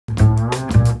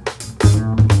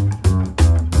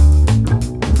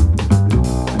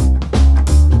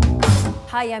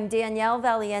Hi, I'm Danielle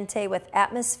Valiente with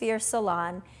Atmosphere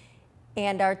Salon,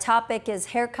 and our topic is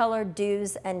hair color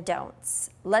do's and don'ts.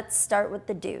 Let's start with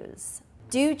the do's.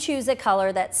 Do choose a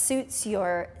color that suits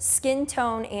your skin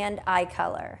tone and eye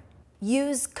color.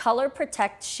 Use Color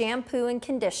Protect shampoo and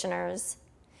conditioners,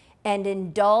 and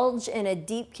indulge in a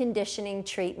deep conditioning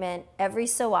treatment every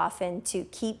so often to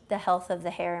keep the health of the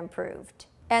hair improved.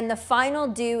 And the final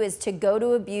do is to go to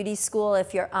a beauty school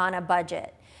if you're on a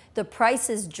budget. The price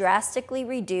is drastically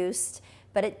reduced,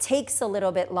 but it takes a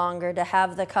little bit longer to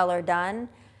have the color done,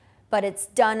 but it's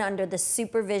done under the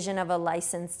supervision of a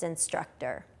licensed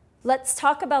instructor. Let's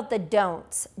talk about the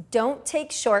don'ts. Don't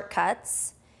take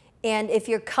shortcuts, and if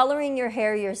you're coloring your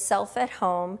hair yourself at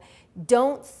home,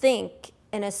 don't think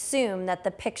and assume that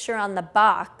the picture on the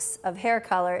box of hair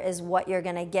color is what you're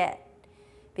gonna get,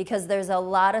 because there's a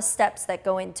lot of steps that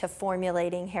go into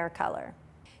formulating hair color.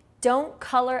 Don't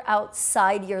color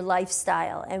outside your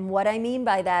lifestyle, and what I mean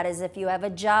by that is if you have a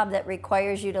job that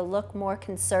requires you to look more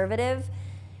conservative,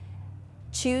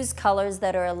 choose colors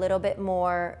that are a little bit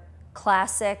more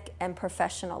classic and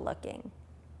professional looking.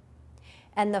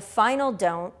 And the final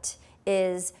don't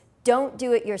is don't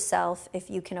do it yourself if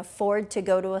you can afford to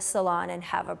go to a salon and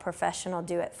have a professional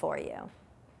do it for you.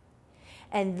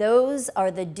 And those are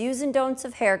the do's and don'ts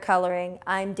of hair coloring.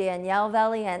 I'm Danielle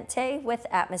Valiente with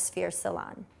Atmosphere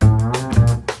Salon.